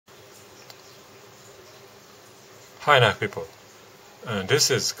Hi night people,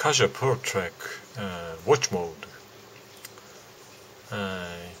 this is CASIO Pro Trek watch mode.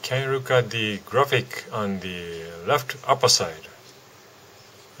 Can you look at the graphic on the left upper side?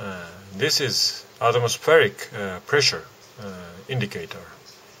 This is atmospheric pressure indicator.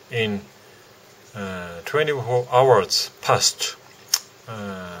 In 24 hours past,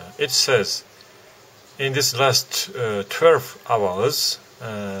 it says in this last 12 hours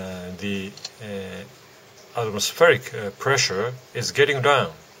the atmospheric pressure is getting down.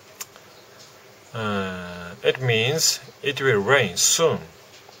 It means it will rain soon.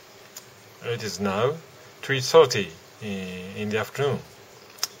 It is now 3:30 in the afternoon,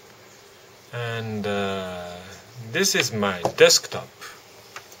 and this is my desktop.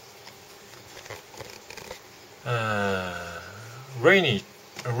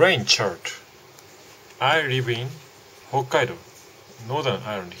 Rain chart. I live in Hokkaido, northern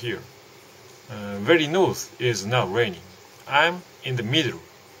island here. Very north is now raining. I'm in the middle,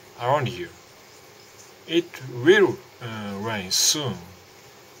 around here. It will rain soon.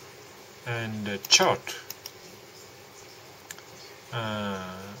 And the chart,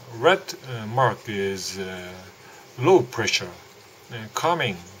 red mark is low pressure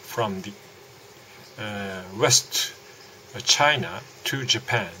coming from the West China to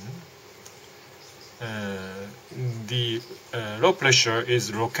Japan. The low pressure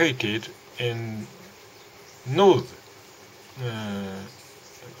is located in north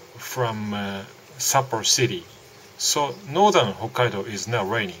from Sapporo city, so northern Hokkaido is now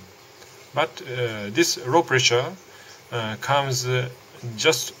raining, but this low pressure comes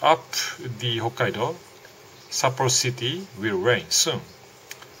just up the Hokkaido. Sapporo city will rain soon.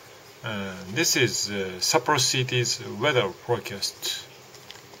 This is Sapporo city's weather forecast.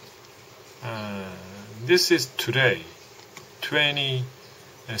 This is today,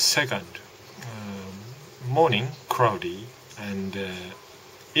 22nd. Morning cloudy and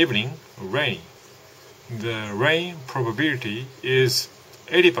evening rainy. The rain probability is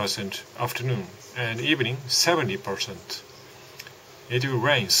 80% afternoon and evening 70%. It will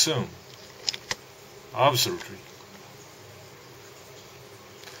rain soon. Absolutely.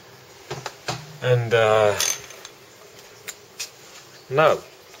 And now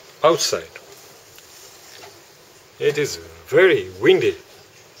outside it is very windy.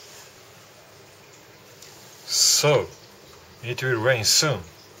 So, it will rain soon.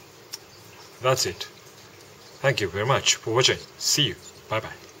 That's it. Thank you very much for watching. See you. Bye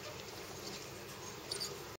bye.